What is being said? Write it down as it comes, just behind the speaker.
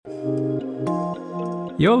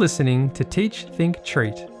You're listening to Teach, Think,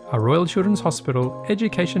 Treat, a Royal Children's Hospital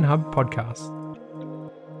Education Hub podcast.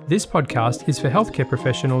 This podcast is for healthcare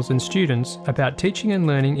professionals and students about teaching and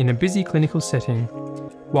learning in a busy clinical setting.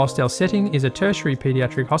 Whilst our setting is a tertiary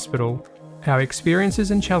paediatric hospital, our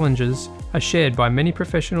experiences and challenges are shared by many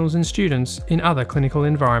professionals and students in other clinical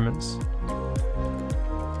environments.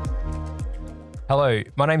 Hello,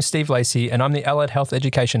 my name's Steve Lacey and I'm the Allied Health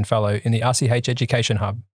Education Fellow in the RCH Education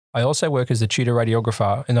Hub. I also work as the tutor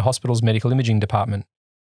radiographer in the hospital's medical imaging department.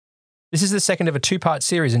 This is the second of a two-part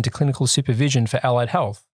series into clinical supervision for allied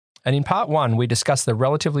health. And in part one, we discussed the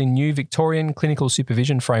relatively new Victorian clinical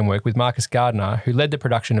supervision framework with Marcus Gardner, who led the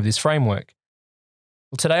production of this framework.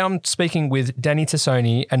 Well, today I'm speaking with Danni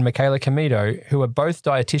Tassoni and Michaela Comito, who are both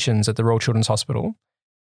dietitians at the Royal Children's Hospital.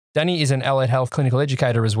 Danni is an allied health clinical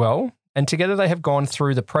educator as well, and together they have gone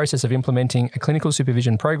through the process of implementing a clinical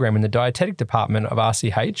supervision program in the Dietetic Department of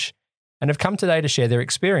RCH and have come today to share their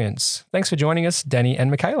experience. Thanks for joining us, Danni and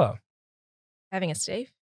Michaela. Having us,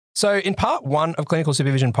 Steve. So in part one of Clinical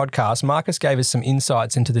Supervision podcast, Marcus gave us some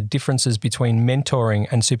insights into the differences between mentoring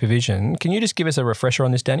and supervision. Can you just give us a refresher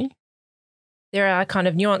on this, Danni? There are kind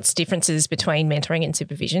of nuanced differences between mentoring and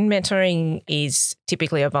supervision. Mentoring is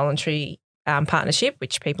typically a voluntary partnership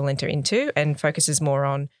which people enter into and focuses more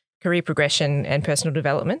on career progression and personal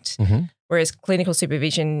development, whereas clinical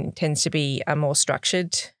supervision tends to be a more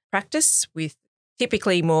structured practice with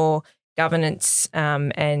typically more governance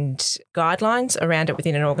and guidelines around it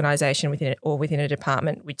within an organisation within a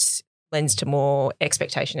department, which lends to more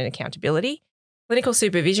expectation and accountability. Clinical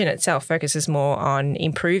supervision itself focuses more on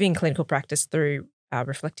improving clinical practice through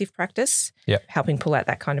reflective practice, helping pull out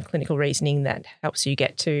that kind of clinical reasoning that helps you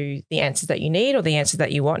get to the answers that you need or the answers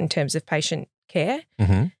that you want in terms of patient care.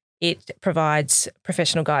 It provides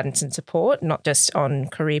professional guidance and support, not just on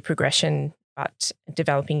career progression, but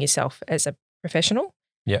developing yourself as a professional.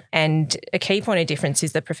 And a key point of difference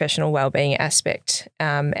is the professional wellbeing aspect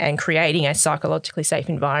and creating a psychologically safe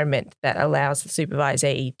environment that allows the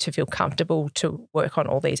supervisee to feel comfortable to work on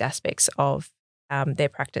all these aspects of their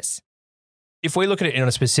practice. If we look at it in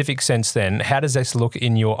a specific sense then, how does this look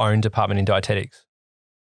in your own department in dietetics?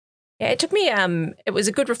 Yeah, it took me, it was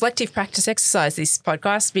a good reflective practice exercise, this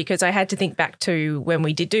podcast, because I had to think back to when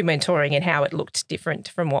we did do mentoring and how it looked different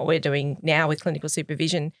from what we're doing now with clinical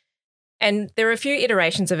supervision. And there are a few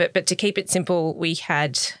iterations of it, but to keep it simple, we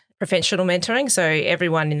had professional mentoring. So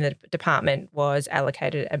everyone in the department was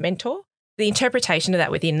allocated a mentor. The interpretation of that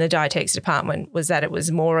within the dietetics department was that it was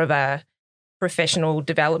more of a professional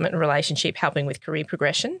development relationship helping with career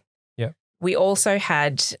progression. We also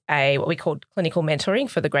had what we called clinical mentoring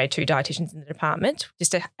for the grade 2 dietitians in the department.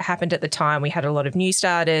 Just happened at the time we had a lot of new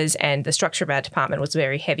starters and the structure of our department was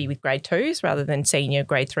very heavy with grade 2s rather than senior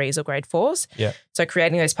grade 3s or grade 4s. So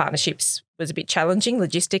creating those partnerships was a bit challenging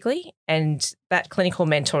logistically, and that clinical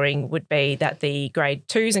mentoring would be that the grade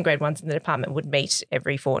 2s and grade 1s in the department would meet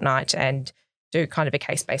every fortnight and do kind of a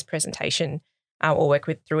case-based presentation or work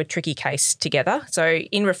through a tricky case together. So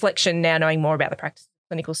in reflection now, knowing more about the practice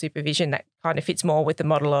clinical supervision, that kind of fits more with the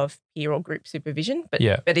model of peer or group supervision, but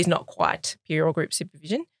is not quite peer or group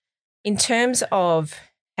supervision. In terms of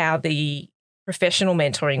how the professional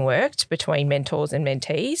mentoring worked between mentors and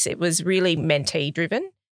mentees, it was really mentee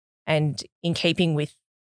driven, and in keeping with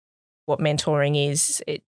what mentoring is,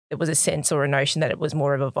 it was a sense or a notion that it was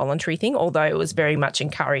more of a voluntary thing, although it was very much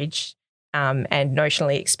encouraged and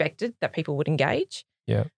notionally expected that people would engage.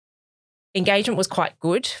 Engagement was quite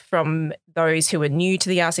good from those who were new to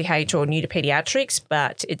the RCH or new to paediatrics,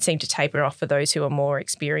 but it seemed to taper off for those who were more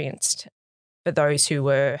experienced, for those who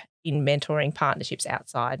were in mentoring partnerships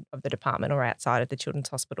outside of the department or outside of the children's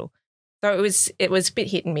hospital. So it was a bit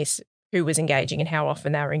hit and miss who was engaging and how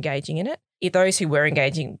often they were engaging in it. If those who were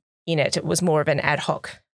engaging in it, it was more of an ad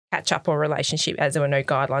hoc catch-up or relationship, as there were no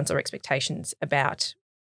guidelines or expectations about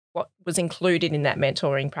what was included in that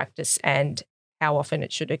mentoring practice and how often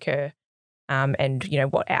it should occur. And,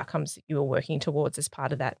 what outcomes you were working towards as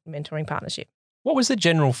part of that mentoring partnership. What was the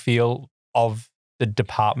general feel of the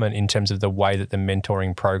department in terms of the way that the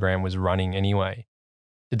mentoring program was running anyway?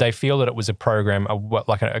 Did they feel that it was a program,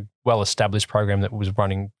 like a well-established program that was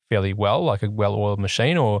running fairly well, like a well-oiled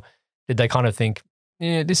machine, or did they kind of think,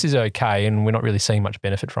 this is okay and we're not really seeing much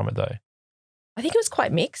benefit from it though? I think it was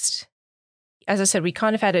quite mixed. As I said, we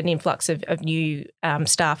kind of had an influx of new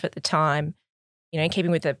staff at the time. In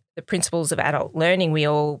keeping with the principles of adult learning, we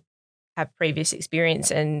all have previous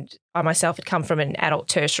experience, and I myself had come from an adult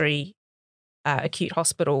tertiary acute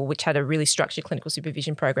hospital which had a really structured clinical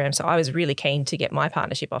supervision program. So I was really keen to get my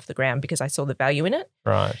partnership off the ground because I saw the value in it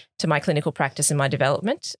to my clinical practice and my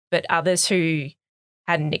development. But others who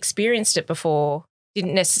hadn't experienced it before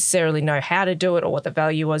didn't necessarily know how to do it or what the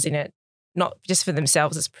value was in it, not just for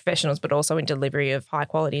themselves as professionals, but also in delivery of high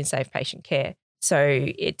quality and safe patient care. So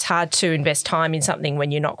it's hard to invest time in something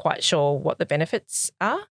when you're not quite sure what the benefits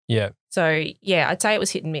are. Yeah. So, yeah, I'd say it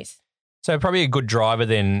was hit and miss. So probably a good driver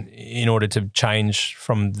then in order to change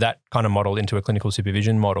from that kind of model into a clinical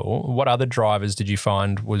supervision model. What other drivers did you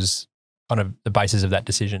find was kind of the basis of that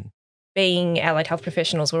decision? Being allied health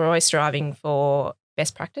professionals, we're always striving for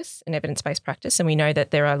best practice and evidence-based practice, and we know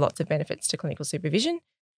that there are lots of benefits to clinical supervision,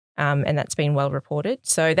 and that's been well reported.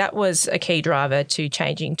 So that was a key driver to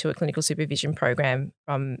changing to a clinical supervision program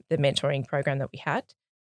from the mentoring program that we had.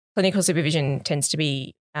 Clinical supervision tends to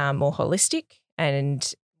be more holistic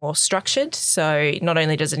and more structured. So not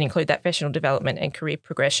only does it include that professional development and career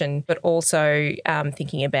progression, but also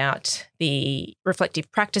thinking about the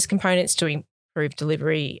reflective practice components to improve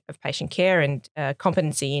delivery of patient care and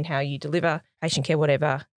competency in how you deliver patient care,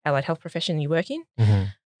 whatever allied health profession you work in. Mm-hmm.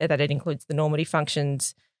 That it includes the normative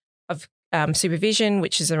functions of supervision,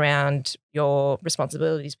 which is around your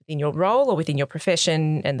responsibilities within your role or within your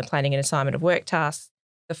profession and the planning and assignment of work tasks.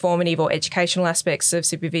 The formative or educational aspects of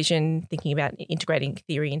supervision, thinking about integrating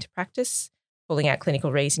theory into practice, pulling out clinical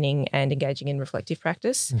reasoning and engaging in reflective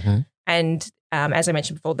practice. Mm-hmm. And as I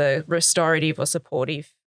mentioned before, the restorative or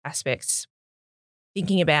supportive aspects,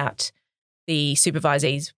 thinking about the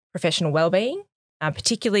supervisee's professional wellbeing,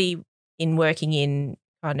 particularly in working in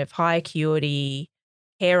kind of high acuity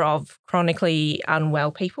care of chronically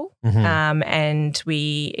unwell people. Mm-hmm. And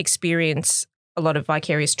we experience a lot of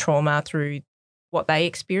vicarious trauma through what they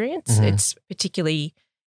experience. Mm-hmm. It's particularly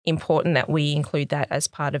important that we include that as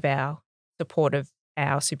part of our support of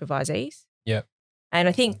our supervisees. Yeah. And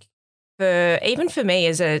I think even for me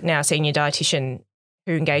as a now senior dietitian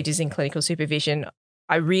who engages in clinical supervision,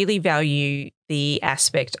 I really value the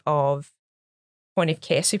aspect of point of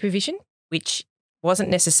care supervision, which wasn't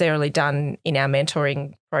necessarily done in our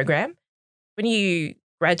mentoring program. When you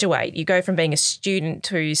graduate, you go from being a student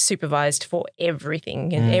to supervised for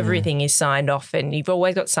everything, and everything is signed off, and you've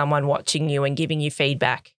always got someone watching you and giving you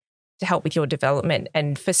feedback to help with your development.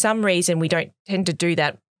 And for some reason, we don't tend to do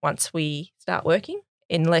that once we start working,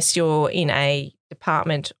 unless you're in a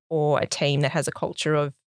department or a team that has a culture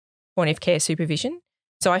of point of care supervision.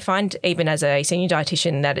 So I find even as a senior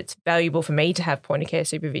dietitian that it's valuable for me to have point of care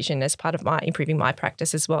supervision as part of my improving my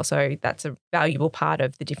practice as well. So that's a valuable part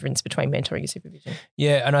of the difference between mentoring and supervision.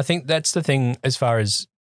 Yeah, and I think that's the thing as far as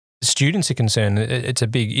students are concerned. It's a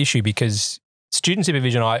big issue because student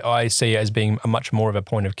supervision I see as being a much more of a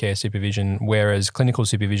point of care supervision, whereas clinical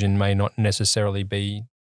supervision may not necessarily be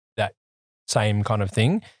that same kind of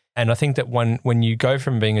thing. And I think that when you go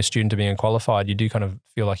from being a student to being a qualified, you do kind of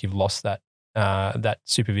feel like you've lost that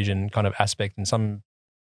supervision kind of aspect, and some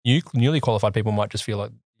newly qualified people might just feel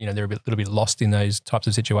like they're little bit lost in those types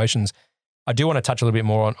of situations. I do want to touch a little bit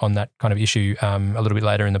more on that kind of issue a little bit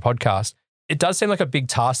later in the podcast. It does seem like a big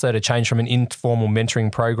task though to change from an informal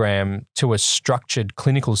mentoring program to a structured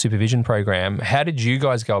clinical supervision program. How did you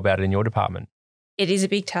guys go about it in your department? It is a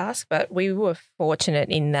big task, but we were fortunate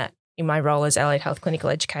in that in my role as allied health clinical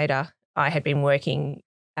educator, I had been working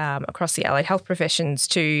across the allied health professions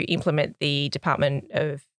to implement the Department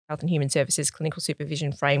of Health and Human Services Clinical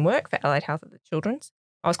Supervision Framework for allied health at the Children's.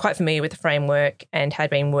 I was quite familiar with the framework and had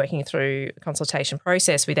been working through a consultation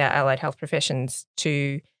process with our allied health professions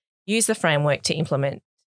to use the framework to implement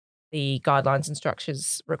the guidelines and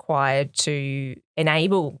structures required to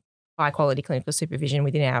enable high-quality clinical supervision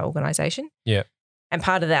within our organisation. Yeah. And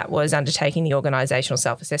part of that was undertaking the organisational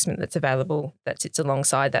self-assessment that's available that sits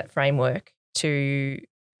alongside that framework to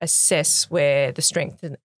assess where the strengths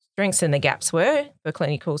and the gaps were for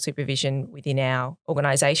clinical supervision within our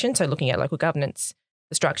organisation. So looking at local governance,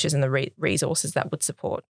 the structures and the resources that would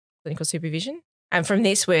support clinical supervision. And from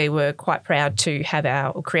this, we were quite proud to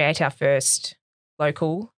create our first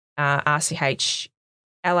local RCH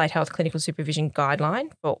Allied Health Clinical Supervision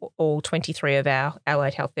guideline for all 23 of our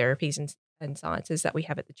allied health therapies and sciences that we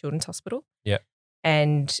have at the Children's Hospital. Yeah.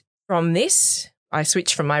 And from this, I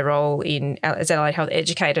switched from my role as allied health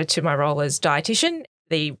educator to my role as dietitian,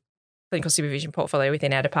 the clinical supervision portfolio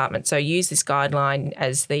within our department. So use this guideline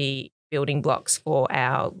as the building blocks for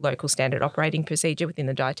our local standard operating procedure within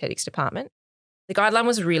the dietetics department. The guideline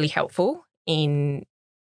was really helpful in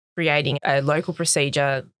creating a local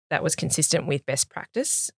procedure that was consistent with best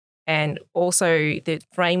practice. And also the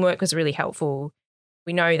framework was really helpful.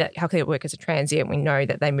 We know that healthcare workers are transient. We know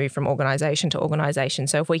that they move from organisation to organisation.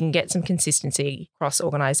 So if we can get some consistency across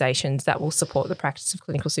organisations, that will support the practice of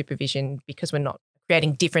clinical supervision because we're not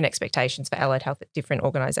creating different expectations for allied health at different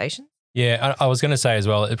organisations. Yeah, I was going to say as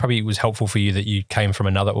well, it probably was helpful for you that you came from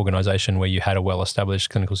another organisation where you had a well-established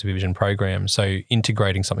clinical supervision program. So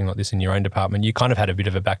integrating something like this in your own department, you kind of had a bit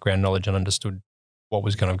of a background knowledge and understood what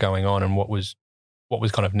was kind of going on and what was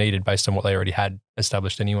kind of needed based on what they already had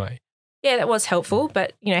established anyway. Yeah, that was helpful.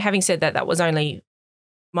 But, having said that, that was only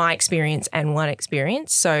my experience and one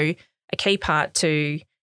experience. So a key part to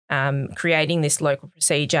creating this local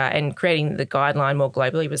procedure and creating the guideline more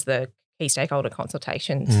globally was the key stakeholder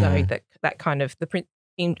consultation. So that kind of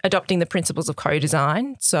in adopting the principles of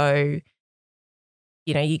co-design. So,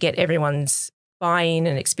 you get everyone's buy-in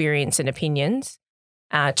and experience and opinions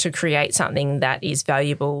to create something that is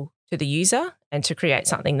valuable to the user and to create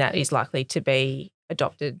something that is likely to be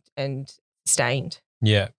adopted and sustained.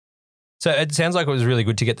 Yeah. So it sounds like it was really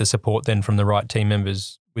good to get the support then from the right team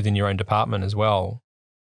members within your own department as well.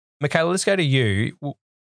 Michaela, let's go to you.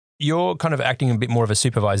 You're kind of acting a bit more of a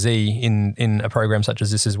supervisee in a program such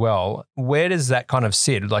as this as well. Where does that kind of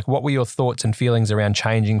sit? Like, what were your thoughts and feelings around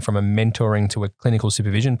changing from a mentoring to a clinical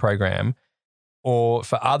supervision program? Or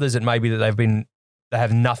for others, it may be that they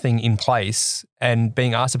have nothing in place and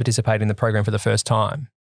being asked to participate in the program for the first time.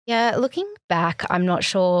 Yeah, looking back, I'm not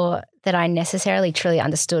sure that I necessarily truly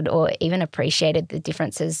understood or even appreciated the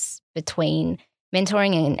differences between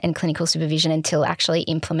mentoring and clinical supervision until actually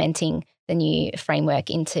implementing the new framework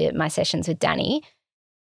into my sessions with Danni.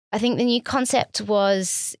 I think the new concept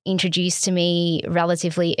was introduced to me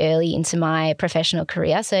relatively early into my professional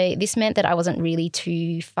career. So this meant that I wasn't really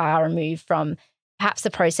too far removed from perhaps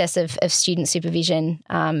the process of student supervision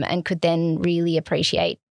and could then really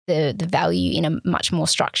appreciate the value in a much more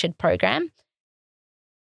structured program.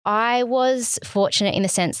 I was fortunate in the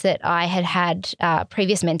sense that I had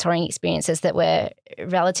previous mentoring experiences that were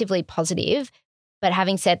relatively positive, but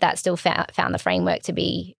having said that, still found the framework to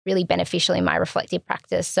be really beneficial in my reflective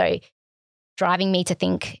practice. So driving me to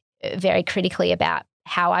think very critically about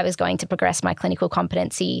how I was going to progress my clinical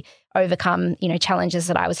competency, overcome, challenges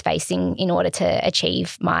that I was facing in order to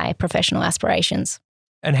achieve my professional aspirations.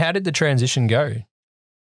 And how did the transition go?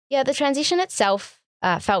 Yeah, the transition itself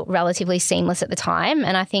felt relatively seamless at the time.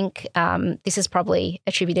 And I think this is probably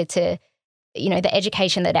attributed to, the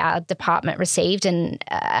education that our department received and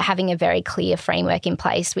having a very clear framework in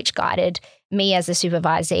place, which guided me as a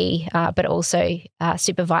supervisee, but also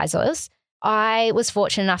supervisors. I was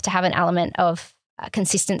fortunate enough to have an element of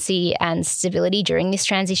consistency and stability during this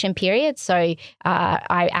transition period. So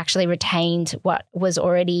I actually retained what was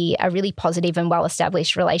already a really positive and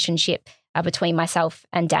well-established relationship between myself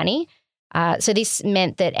and Danni. So this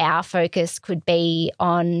meant that our focus could be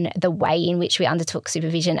on the way in which we undertook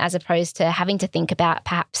supervision as opposed to having to think about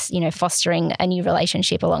perhaps, fostering a new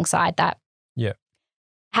relationship alongside that. Yeah.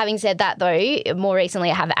 Having said that, though, more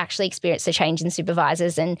recently I have actually experienced a change in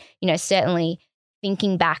supervisors and, certainly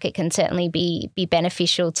thinking back, it can certainly be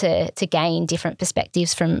beneficial to gain different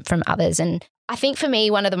perspectives from others. And I think for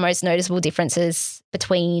me, one of the most noticeable differences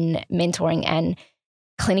between mentoring and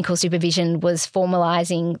clinical supervision was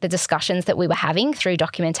formalising the discussions that we were having through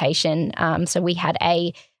documentation. So we had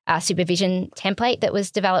a supervision template that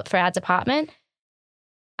was developed for our department.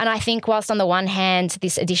 And I think whilst on the one hand,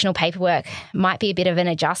 this additional paperwork might be a bit of an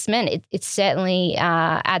adjustment, it certainly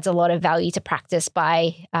adds a lot of value to practice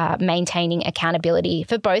by maintaining accountability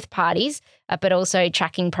for both parties, but also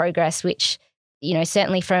tracking progress, which,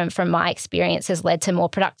 certainly from my experience has led to more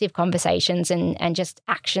productive conversations and just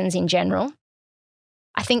actions in general.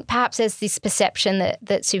 I think perhaps there's this perception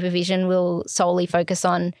that supervision will solely focus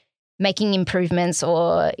on making improvements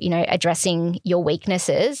or, addressing your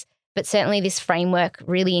weaknesses. But certainly this framework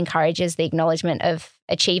really encourages the acknowledgement of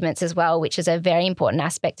achievements as well, which is a very important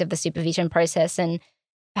aspect of the supervision process and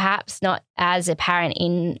perhaps not as apparent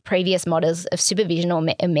in previous models of supervision or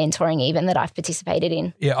mentoring even that I've participated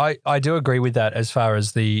in. Yeah, I do agree with that as far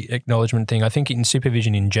as the acknowledgement thing. I think in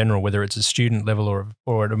supervision in general, whether it's a student level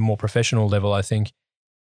or at a more professional level, I think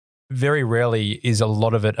very rarely is a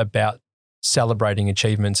lot of it about celebrating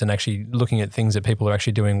achievements and actually looking at things that people are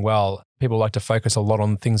actually doing well. People like to focus a lot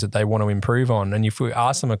on things that they want to improve on. And if we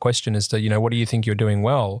ask them a question as to, what do you think you're doing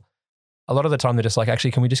well? A lot of the time they're just like,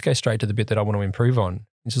 actually, can we just go straight to the bit that I want to improve on?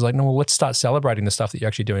 It's just like, no, well, let's start celebrating the stuff that you're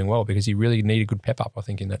actually doing well because you really need a good pep up, I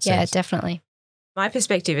think, in that sense. Yeah, definitely. My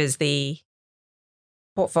perspective as the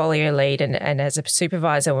portfolio lead and as a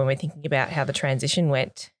supervisor when we're thinking about how the transition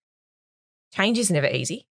went, change is never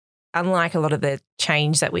easy. Unlike a lot of the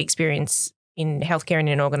change that we experience in healthcare and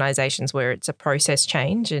in organisations where it's a process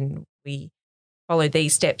change and we follow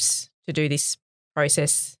these steps to do this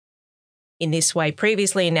process in this way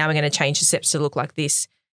previously and now we're going to change the steps to look like this.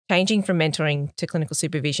 Changing from mentoring to clinical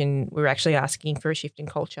supervision, we're actually asking for a shift in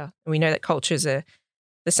culture. And we know that culture is a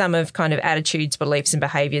the sum of kind of attitudes, beliefs and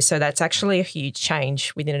behaviours. So that's actually a huge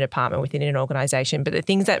change within a department, within an organisation. But the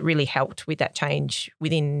things that really helped with that change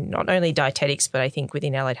within not only dietetics, but I think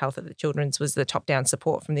within allied health at the Children's was the top-down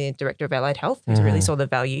support from the Director of Allied Health, who really saw the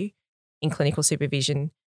value in clinical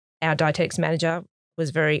supervision. Our dietetics manager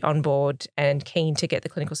was very on board and keen to get the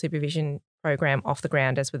clinical supervision program off the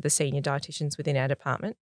ground, as with the senior dietitians within our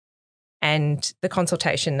department. And the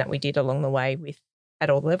consultation that we did along the way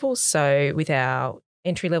at all levels. So with our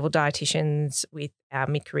entry-level dietitians, with our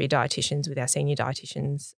mid-career dietitians, with our senior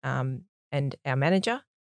dietitians and our manager.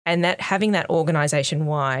 And that having that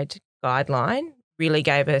organisation-wide guideline really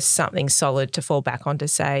gave us something solid to fall back on to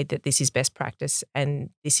say that this is best practice and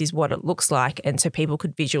this is what it looks like. And so people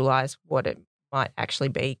could visualise what it might actually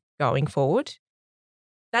be going forward.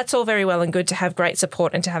 That's all very well and good to have great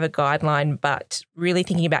support and to have a guideline, but really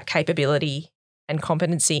thinking about capability and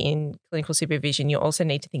competency in clinical supervision, you also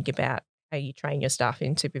need to think about how you train your staff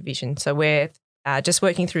in supervision. So we're just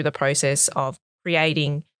working through the process of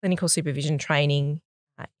creating clinical supervision training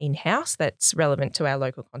in-house that's relevant to our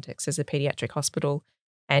local context as a paediatric hospital,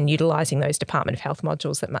 and utilising those Department of Health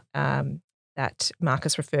modules that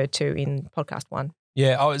Marcus referred to in podcast 1.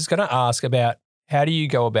 Yeah, I was going to ask about how do you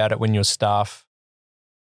go about it when your staff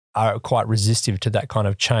are quite resistive to that kind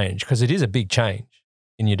of change? Because it is a big change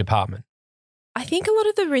in your department. I think a lot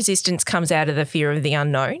of the resistance comes out of the fear of the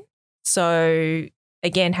unknown. So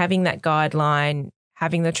again, having that guideline,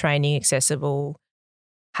 having the training accessible,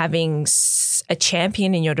 having a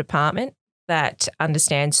champion in your department that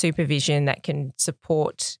understands supervision, that can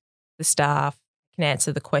support the staff, can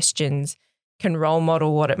answer the questions, can role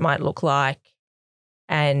model what it might look like,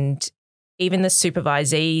 and even the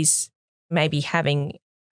supervisees maybe having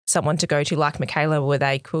someone to go to like Michaela where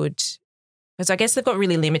they could, because I guess they've got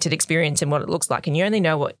really limited experience in what it looks like, and you only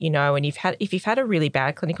know what you know. And if you've had a really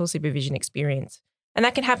bad clinical supervision experience, and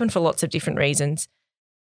that can happen for lots of different reasons,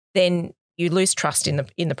 then you lose trust in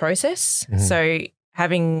the process. Mm-hmm. So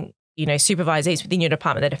having supervisees within your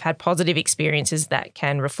department that have had positive experiences that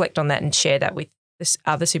can reflect on that and share that with the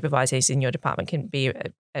other supervisees in your department can be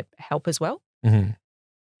a help as well. Mm-hmm.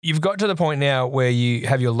 You've got to the point now where you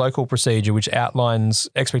have your local procedure which outlines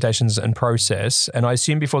expectations and process, and I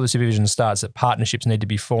assume before the supervision starts that partnerships need to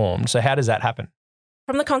be formed. So how does that happen?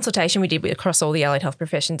 From the consultation we did across all the allied health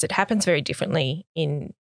professions, it happens very differently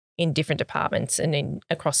in different departments, and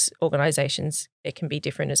across organisations it can be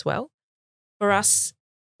different as well. For us,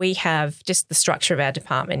 we have just the structure of our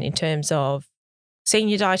department in terms of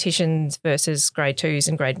senior dietitians versus grade 2s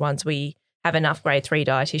and grade 1s. We have enough grade 3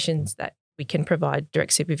 dietitians that we can provide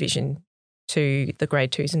direct supervision to the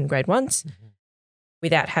grade 2s and grade 1s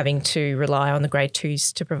without having to rely on the grade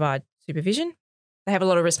 2s to provide supervision. They have a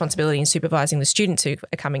lot of responsibility in supervising the students who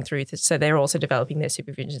are coming through, so they're also developing their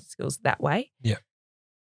supervision skills that way. Yeah.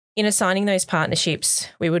 In assigning those partnerships,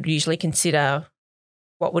 we would usually consider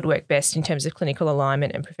what would work best in terms of clinical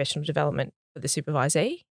alignment and professional development for the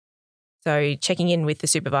supervisee. So checking in with the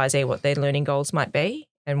supervisee what their learning goals might be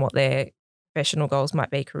and what their professional goals might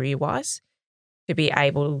be career-wise, to be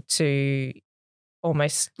able to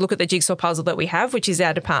almost look at the jigsaw puzzle that we have, which is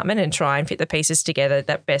our department, and try and fit the pieces together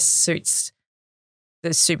that best suits the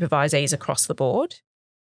supervisees across the board.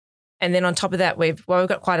 And then on top of that, we've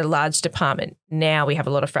got quite a large department. Now we have a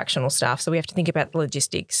lot of fractional staff, so we have to think about the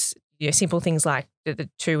logistics. Simple things like, do the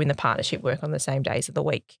two in the partnership work on the same days of the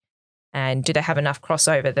week? And do they have enough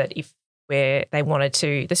crossover that if the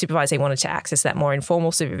supervisee wanted to access that more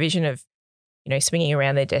informal supervision of, swinging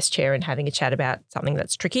around their desk chair and having a chat about something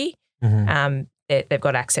that's tricky, they've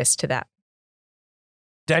got access to that.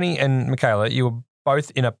 Danni and Michaela, you were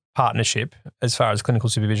both in a partnership as far as clinical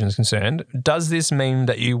supervision is concerned. Does this mean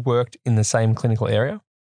that you worked in the same clinical area?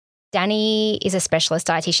 Danni is a specialist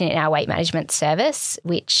dietitian in our weight management service,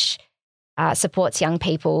 which supports young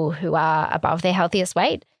people who are above their healthiest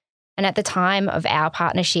weight. And at the time of our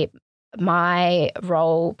partnership, my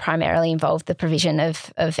role primarily involved the provision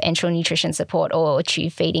of enteral nutrition support or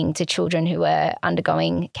tube feeding to children who were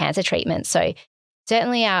undergoing cancer treatment. So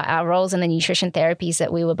certainly our roles and the nutrition therapies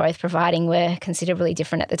that we were both providing were considerably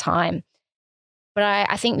different at the time. But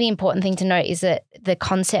I think the important thing to note is that the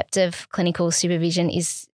concept of clinical supervision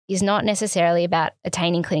is not necessarily about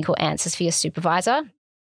attaining clinical answers for your supervisor.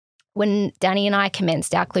 When Danni and I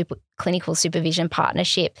commenced our clinical supervision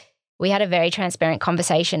partnership, we had a very transparent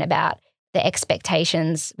conversation about the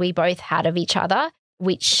expectations we both had of each other,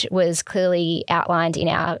 which was clearly outlined in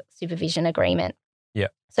our supervision agreement. Yeah.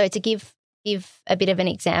 So to give a bit of an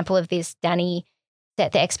example of this, Danni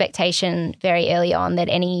set the expectation very early on that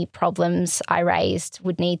any problems I raised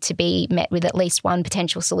would need to be met with at least one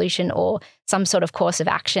potential solution or some sort of course of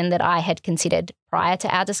action that I had considered prior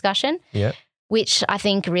to our discussion, which I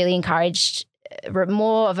think really encouraged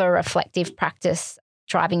more of a reflective practice,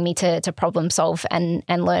 driving me to problem solve and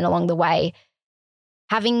learn along the way.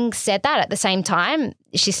 Having said that, at the same time,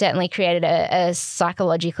 she certainly created a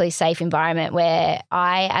psychologically safe environment where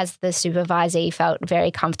I, as the supervisee, felt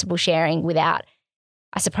very comfortable sharing without,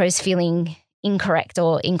 I suppose, feeling incorrect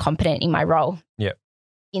or incompetent in my role. Yeah.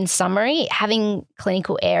 In summary, having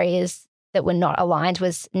clinical areas that were not aligned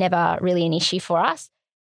was never really an issue for us.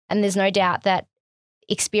 And there's no doubt that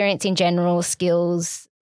experience in general, skills,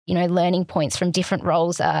 learning points from different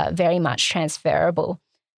roles are very much transferable.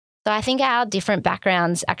 So I think our different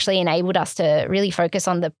backgrounds actually enabled us to really focus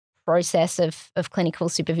on the process of clinical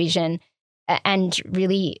supervision and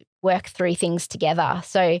really work through things together.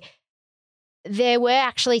 So there were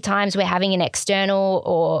actually times where having an external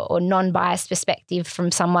or non-biased perspective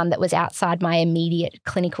from someone that was outside my immediate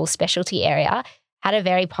clinical specialty area had a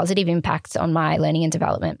very positive impact on my learning and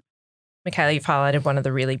development. Michaela, you've highlighted one of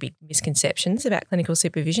the really big misconceptions about clinical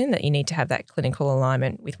supervision, that you need to have that clinical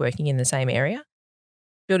alignment with working in the same area.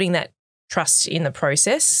 Building that trust in the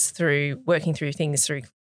process through working through things, through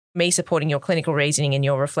me supporting your clinical reasoning and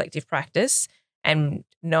your reflective practice, and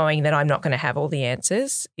knowing that I'm not going to have all the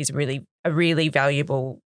answers is really a really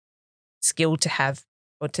valuable skill to have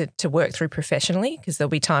or to work through professionally, because there'll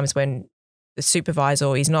be times when the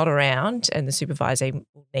supervisor is not around and the supervisor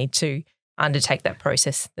will need to undertake that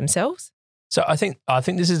process themselves. So I think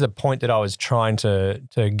this is the point that I was trying to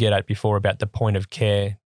get at before about the point of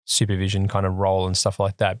care supervision kind of role and stuff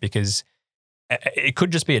like that, because it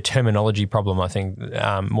could just be a terminology problem, I think,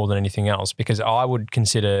 more than anything else, because I would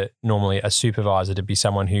consider normally a supervisor to be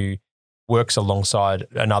someone who works alongside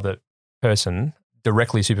another person,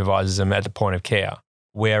 directly supervises them at the point of care.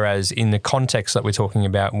 Whereas in the context that we're talking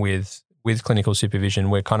about with clinical supervision,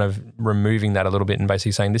 we're kind of removing that a little bit and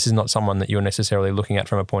basically saying this is not someone that you're necessarily looking at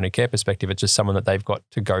from a point of care perspective. It's just someone that they've got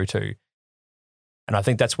to go to. And I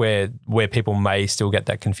think that's where people may still get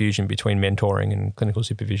that confusion between mentoring and clinical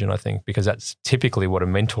supervision, I think, because that's typically what a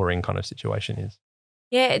mentoring kind of situation is.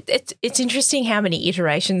 Yeah, it's interesting how many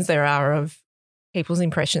iterations there are of people's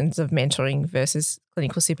impressions of mentoring versus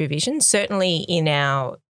clinical supervision. Certainly in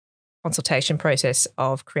our consultation process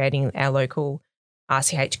of creating our local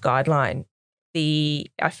RCH guideline,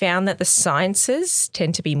 I found that the sciences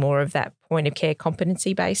tend to be more of that point of care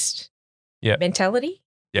competency-based mentality.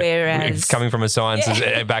 Yeah. Whereas coming from a sciences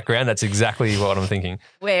background, that's exactly what I'm thinking.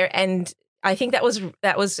 And I think that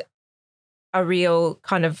was a real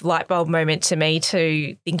kind of light bulb moment to me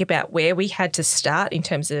to think about where we had to start in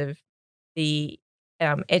terms of the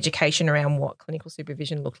education around what clinical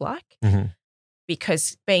supervision looked like. Mm-hmm.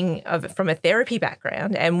 Because being from a therapy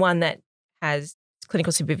background and one that has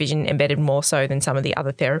clinical supervision embedded more so than some of the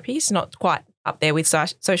other therapies, not quite up there with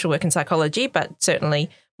social work and psychology, but certainly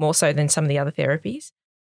more so than some of the other therapies,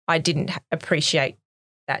 I didn't appreciate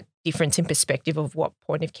that difference in perspective of what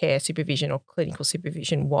point of care supervision or clinical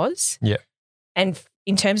supervision was. Yeah. And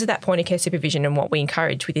in terms of that point of care supervision and what we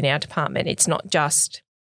encourage within our department, it's not just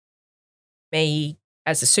me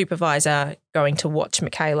as a supervisor going to watch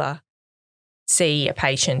Michaela see a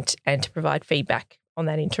patient and to provide feedback on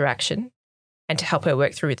that interaction and to help her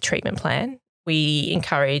work through the treatment plan. We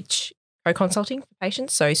encourage co-consulting for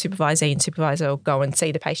patients. So supervisee and supervisor will go and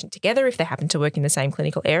see the patient together if they happen to work in the same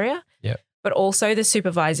clinical area. Yeah. But also the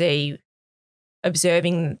supervisee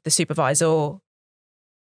observing the supervisor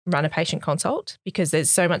run a patient consult, because there's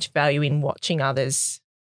so much value in watching others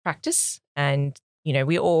practice. And,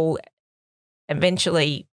 we all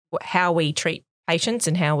eventually, how we treat patients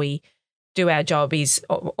and how we do our job is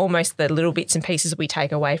almost the little bits and pieces we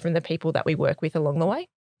take away from the people that we work with along the way.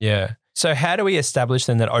 Yeah. So how do we establish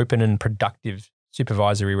then that open and productive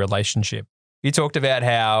supervisory relationship? You talked about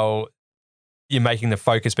how you're making the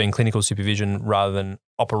focus being clinical supervision rather than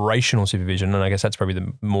operational supervision, and I guess that's probably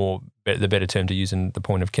the better term to use in the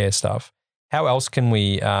point of care stuff. How else can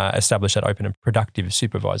we establish that open and productive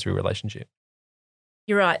supervisory relationship?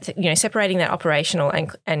 You're right. Separating that operational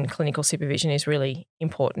and clinical supervision is really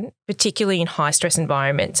important, particularly in high stress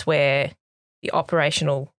environments where the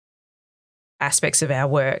operational aspects of our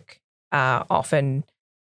work are often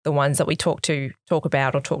the ones that we talk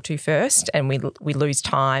about or talk to first, and we lose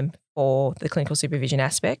time for the clinical supervision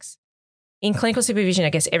aspects. In clinical supervision, I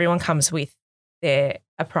guess everyone comes with a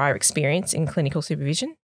prior experience in clinical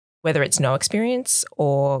supervision, whether it's no experience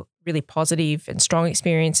or really positive and strong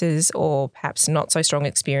experiences, or perhaps not so strong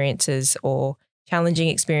experiences or challenging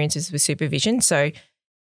experiences with supervision. So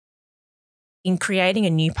in creating a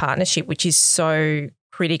new partnership, which is so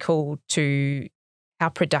critical to how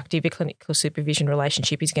productive a clinical supervision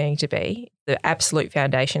relationship is going to be, the absolute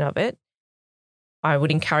foundation of it, I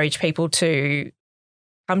would encourage people to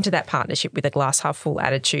come to that partnership with a glass half full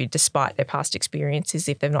attitude despite their past experiences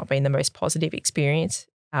if they've not been the most positive experience,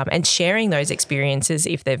 and sharing those experiences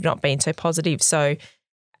if they've not been so positive. So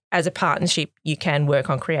as a partnership, you can work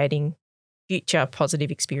on creating future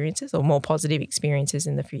positive experiences or more positive experiences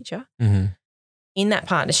in the future. Mm-hmm. In that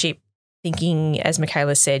partnership, thinking, as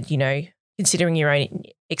Michaela said, considering your own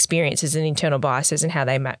experiences and internal biases and how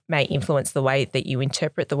they may influence the way that you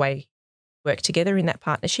interpret the way you work together in that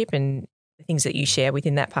partnership and the things that you share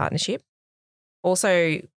within that partnership.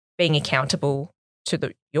 Also being accountable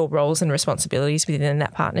to your roles and responsibilities within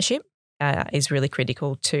that partnership is really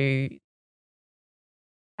critical to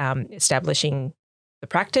establishing the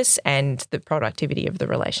practice and the productivity of the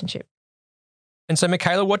relationship. And so,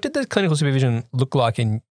 Michaela, what did the clinical supervision look like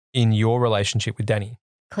in your relationship with Danni?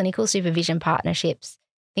 Clinical supervision partnerships,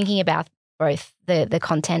 thinking about both the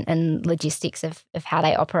content and logistics of how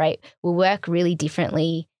they operate, will work really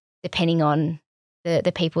differently depending on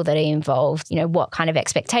the people that are involved, what kind of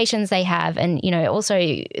expectations they have, and,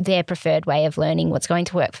 also their preferred way of learning. What's going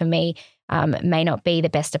to work for me may not be the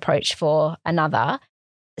best approach for another.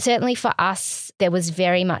 Certainly for us, there was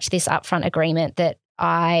very much this upfront agreement that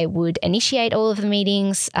I would initiate all of the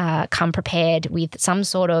meetings, come prepared with some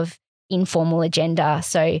sort of informal agenda.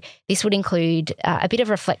 So this would include a bit of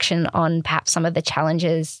reflection on perhaps some of the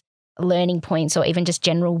challenges, learning points, or even just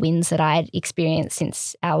general wins that I had experienced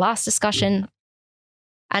since our last discussion.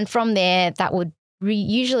 And from there, that would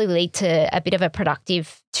usually lead to a bit of a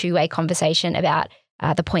productive two-way conversation about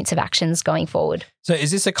the points of actions going forward. So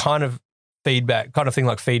is this a kind of thing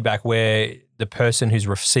like feedback where the person who's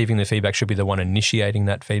receiving the feedback should be the one initiating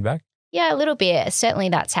that feedback? Yeah, a little bit. Certainly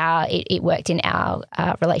that's how it worked in our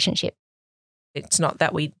relationship. It's not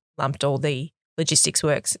that we lumped all the logistics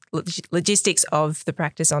of the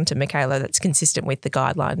practice onto Michaela. That's consistent with the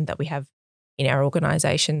guideline that we have in our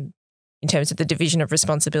organisation in terms of the division of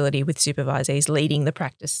responsibility with supervisees leading the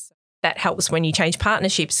practice. That helps when you change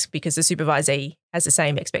partnerships because the supervisee has the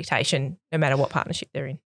same expectation no matter what partnership they're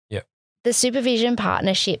in. Yeah. The supervision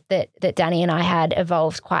partnership that Danni and I had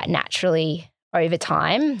evolved quite naturally over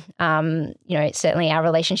time. Certainly our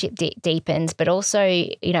relationship deepened, but also,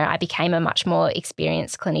 I became a much more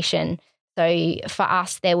experienced clinician. So for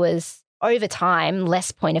us, there was over time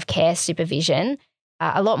less point of care supervision,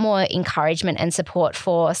 a lot more encouragement and support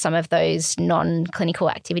for some of those non-clinical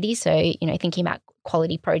activities. So, thinking about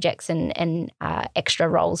quality projects and extra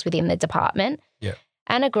roles within the department. Yeah.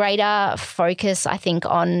 And a greater focus, I think,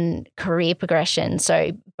 on career progression.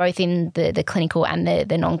 So both in the clinical and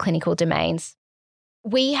the non-clinical domains.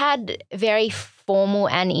 We had very formal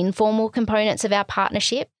and informal components of our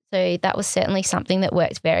partnership. So that was certainly something that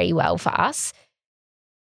worked very well for us.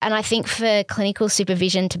 And I think for clinical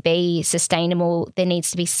supervision to be sustainable, there needs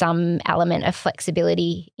to be some element of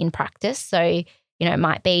flexibility in practice. So, it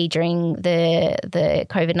might be during the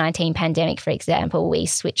COVID-19 pandemic, for example, we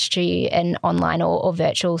switched to an online or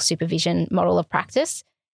virtual supervision model of practice.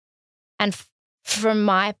 And from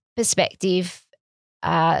my perspective,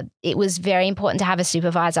 it was very important to have a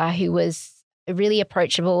supervisor who was really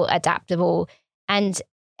approachable, adaptable, and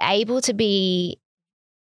able to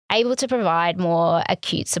provide more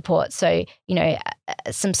acute support. So,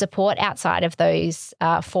 some support outside of those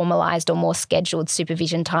formalised or more scheduled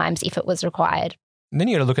supervision times if it was required. And then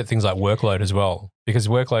you got to look at things like workload as well, because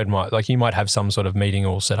workload you might have some sort of meeting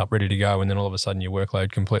all set up ready to go, and then all of a sudden your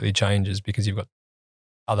workload completely changes because you've got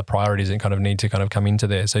other priorities that kind of need to kind of come into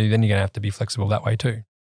there. So then you're going to have to be flexible that way too.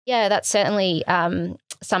 Yeah, that's certainly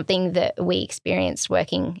something that we experienced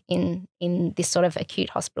working in this sort of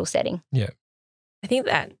acute hospital setting. Yeah. I think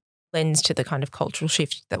that lends to the kind of cultural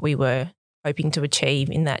shift that we were hoping to achieve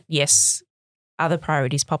in that, yes, other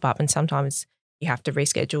priorities pop up and sometimes you have to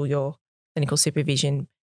reschedule your clinical supervision,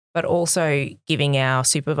 but also giving our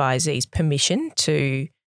supervisees permission to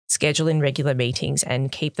schedule in regular meetings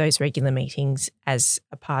and keep those regular meetings as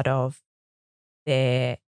a part of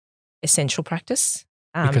their essential practice.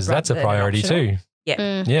 Because that's a priority too.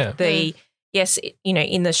 Yeah. Yeah. Yes,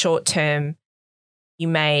 in the short term, you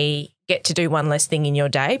may get to do one less thing in your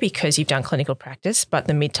day because you've done clinical practice, but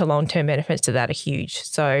the mid to long term benefits of that are huge.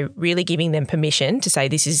 So really giving them permission to say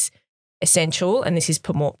this is essential and this is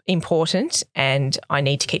more important and I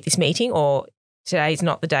need to keep this meeting, or today is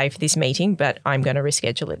not the day for this meeting, but I'm going to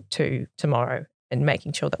reschedule it to tomorrow, and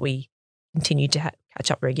making sure that we continue to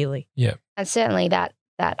catch up regularly. Yeah. And certainly that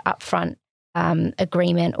upfront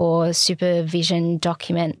agreement or supervision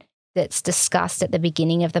document that's discussed at the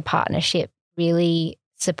beginning of the partnership really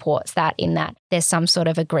supports that, in that there's some sort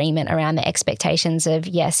of agreement around the expectations of,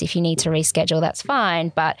 yes, if you need to reschedule, that's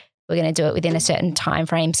fine, but we're going to do it within a certain time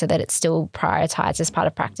frame so that it's still prioritised as part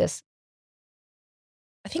of practice.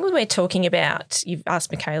 I think when we're talking about, you've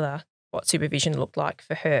asked Michaela what supervision looked like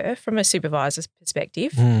for her from a supervisor's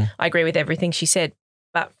perspective. I agree with everything she said.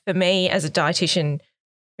 But for me, as a dietitian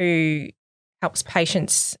who helps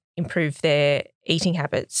patients improve their eating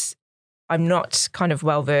habits, I'm not kind of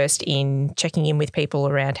well versed in checking in with people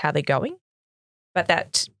around how they're going. But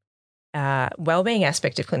that wellbeing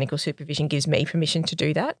aspect of clinical supervision gives me permission to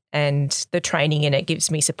do that, and the training in it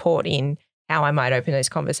gives me support in how I might open those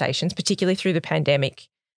conversations, particularly through the pandemic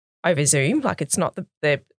over Zoom. Like, it's not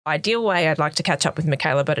the ideal way I'd like to catch up with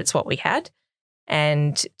Michaela, but it's what we had.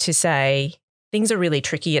 And to say, things are really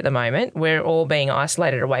tricky at the moment. We're all being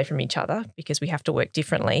isolated away from each other because we have to work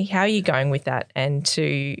differently. How are you going with that? And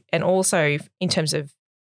also in terms of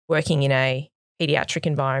working in a pediatric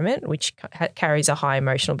environment, which carries a high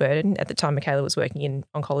emotional burden. At the time, Michaela was working in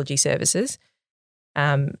oncology services.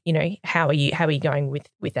 How are you going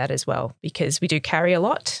with that as well? Because we do carry a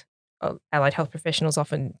lot. Allied health professionals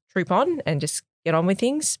often troop on and just get on with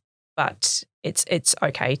things, but it's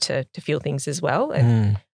okay to feel things as well.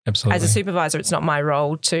 And absolutely. As a supervisor, it's not my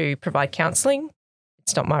role to provide counselling.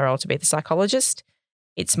 It's not my role to be the psychologist.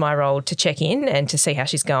 It's my role to check in and to see how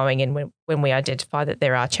she's going. And when we identify that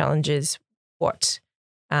there are challenges, what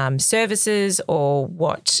services or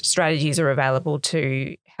what strategies are available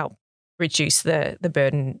to help reduce the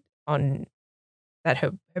burden on that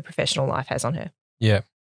her professional life has on her. Yeah.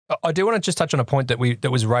 I do want to just touch on a point that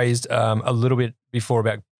was raised a little bit before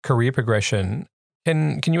about career progression.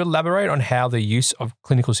 Can you elaborate on how the use of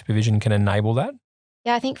clinical supervision can enable that?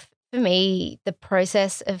 Yeah, I think for me, the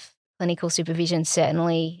process of clinical supervision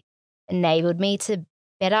certainly enabled me to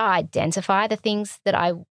better identify the things that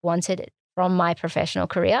I wanted from my professional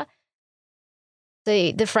career.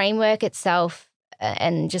 The framework itself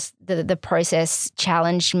and just the process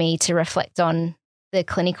challenged me to reflect on the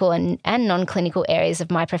clinical and non-clinical areas of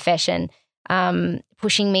my profession,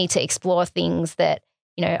 pushing me to explore things that,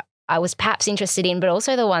 I was perhaps interested in, but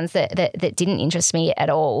also the ones that didn't interest me at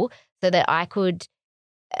all, so that I could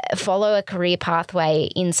follow a career pathway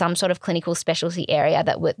in some sort of clinical specialty area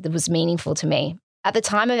that was meaningful to me. At the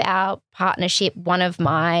time of our partnership, one of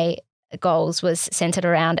my goals was centered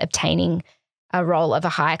around obtaining a role of a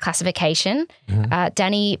higher classification.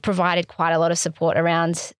 Danni provided quite a lot of support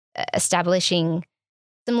around establishing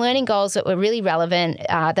some learning goals that were really relevant,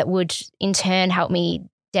 that would in turn help me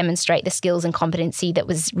demonstrate the skills and competency that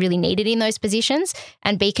was really needed in those positions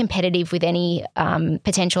and be competitive with any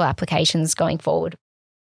potential applications going forward.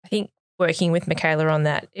 I think working with Michaela on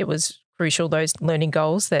that, it was crucial, those learning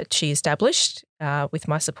goals that she established with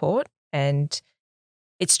my support. And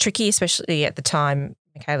it's tricky, especially at the time.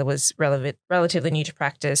 Michaela was relatively new to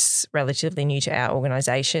practice, relatively new to our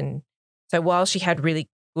organisation. So while she had really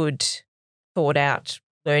good thought out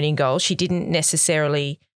learning goals, she didn't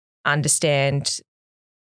necessarily understand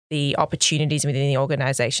the opportunities within the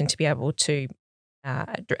organisation to be able to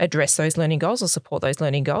address those learning goals or support those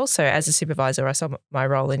learning goals. So as a supervisor, I saw my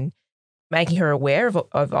role in making her aware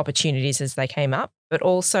of opportunities as they came up, but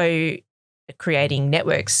also creating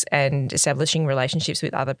networks and establishing relationships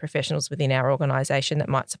with other professionals within our organisation that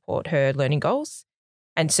might support her learning goals.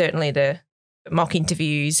 And certainly the mock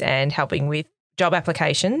interviews and helping with job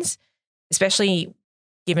applications, especially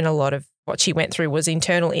given a lot of what she went through was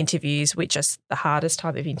internal interviews, which is the hardest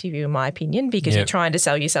type of interview in my opinion, because you're trying to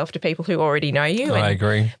sell yourself to people who already know you. I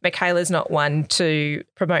agree. Michaela's not one to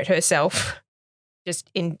promote herself just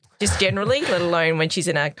generally, let alone when she's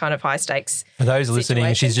in a kind of high stakes For those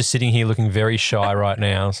listening, she's just sitting here looking very shy right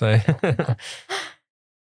now. So,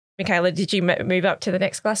 Michaela, did you move up to the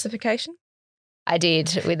next classification? I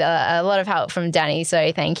did, with a lot of help from Danni,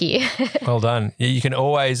 so thank you. Well done. You can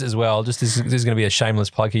always as well, just this is going to be a shameless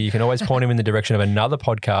plug here, you can always point him in the direction of another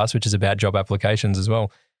podcast, which is about job applications as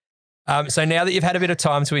well. So now that you've had a bit of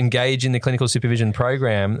time to engage in the clinical supervision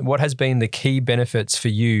program, what has been the key benefits for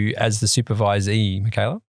you as the supervisee,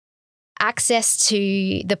 Michaela? Access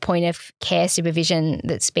to the point of care supervision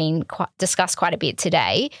that's been discussed quite a bit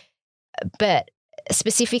today, but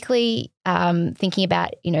specifically thinking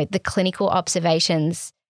about, the clinical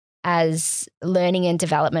observations as learning and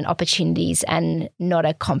development opportunities and not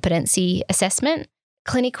a competency assessment.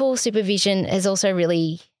 Clinical supervision has also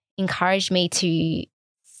really encouraged me to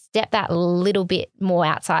step that little bit more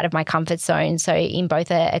outside of my comfort zone, so in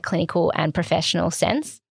both a clinical and professional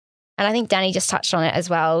sense. And I think Danni just touched on it as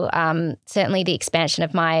well. Certainly the expansion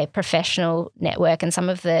of my professional network and some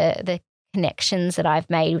of the connections that I've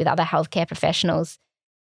made with other healthcare professionals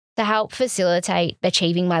to help facilitate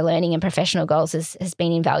achieving my learning and professional goals has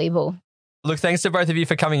been invaluable. Look, thanks to both of you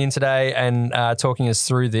for coming in today and talking us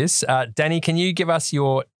through this. Danni, can you give us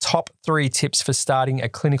your top 3 tips for starting a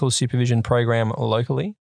clinical supervision program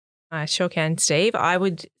locally? I sure can, Steve. I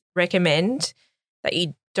would recommend that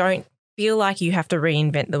you don't feel like you have to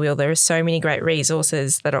reinvent the wheel. There are so many great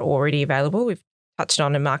resources that are already available. We've touched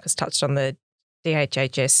on, and Marcus touched on, the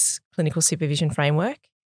DHHS Clinical Supervision Framework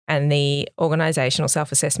and the organisational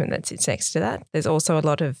self-assessment that sits next to that. There's also a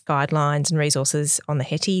lot of guidelines and resources on the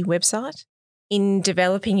HETI website. In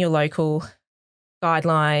developing your local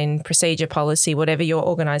guideline, procedure, policy, whatever your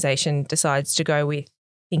organisation decides to go with,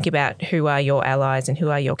 think about who are your allies and who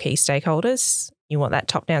are your key stakeholders. You want that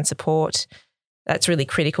top-down support. That's really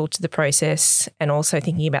critical to the process, and also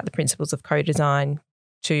thinking about the principles of co-design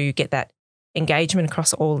to get that engagement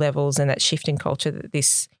across all levels and that shift in culture that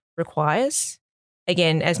this requires.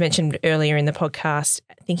 Again, as mentioned earlier in the podcast,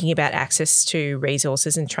 thinking about access to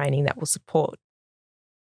resources and training that will support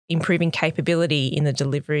improving capability in the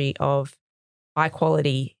delivery of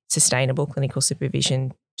high-quality, sustainable clinical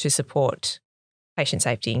supervision to support patient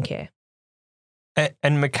safety and care.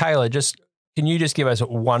 And Michaela, can you just give us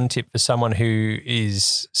one tip for someone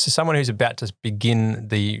who's about to begin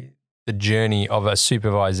the journey of a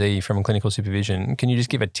supervisee from clinical supervision? Can you just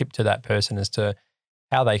give a tip to that person as to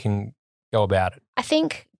how they can go about it? I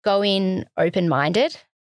think go in open-minded.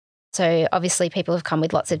 So obviously people have come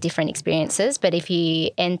with lots of different experiences, but if you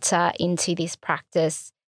enter into this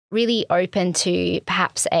practice really open to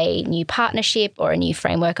perhaps a new partnership or a new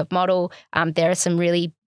framework of model, there are some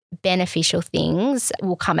really beneficial things that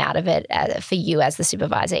will come out of it for you as the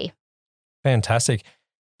supervisee. Fantastic.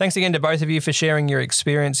 Thanks again to both of you for sharing your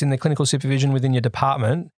experience in the clinical supervision within your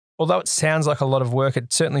department. Although it sounds like a lot of work,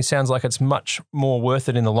 it certainly sounds like it's much more worth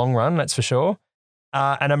it in the long run, that's for sure.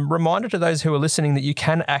 And a reminder to those who are listening that you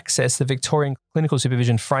can access the Victorian Clinical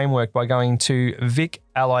Supervision Framework by going to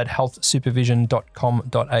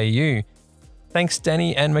vicalliedhealthsupervision.com.au. Thanks,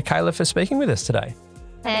 Danni and Michaela, for speaking with us today.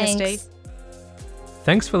 Thanks, Steve.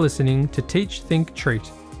 Thanks for listening to Teach, Think, Treat,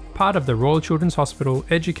 part of the Royal Children's Hospital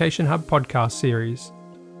Education Hub podcast series.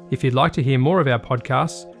 If you'd like to hear more of our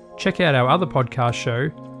podcasts, check out our other podcast show,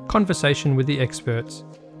 Conversation with the Experts,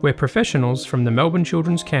 where professionals from the Melbourne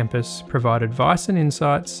Children's Campus provide advice and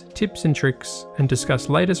insights, tips and tricks, and discuss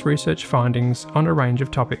latest research findings on a range of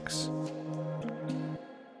topics.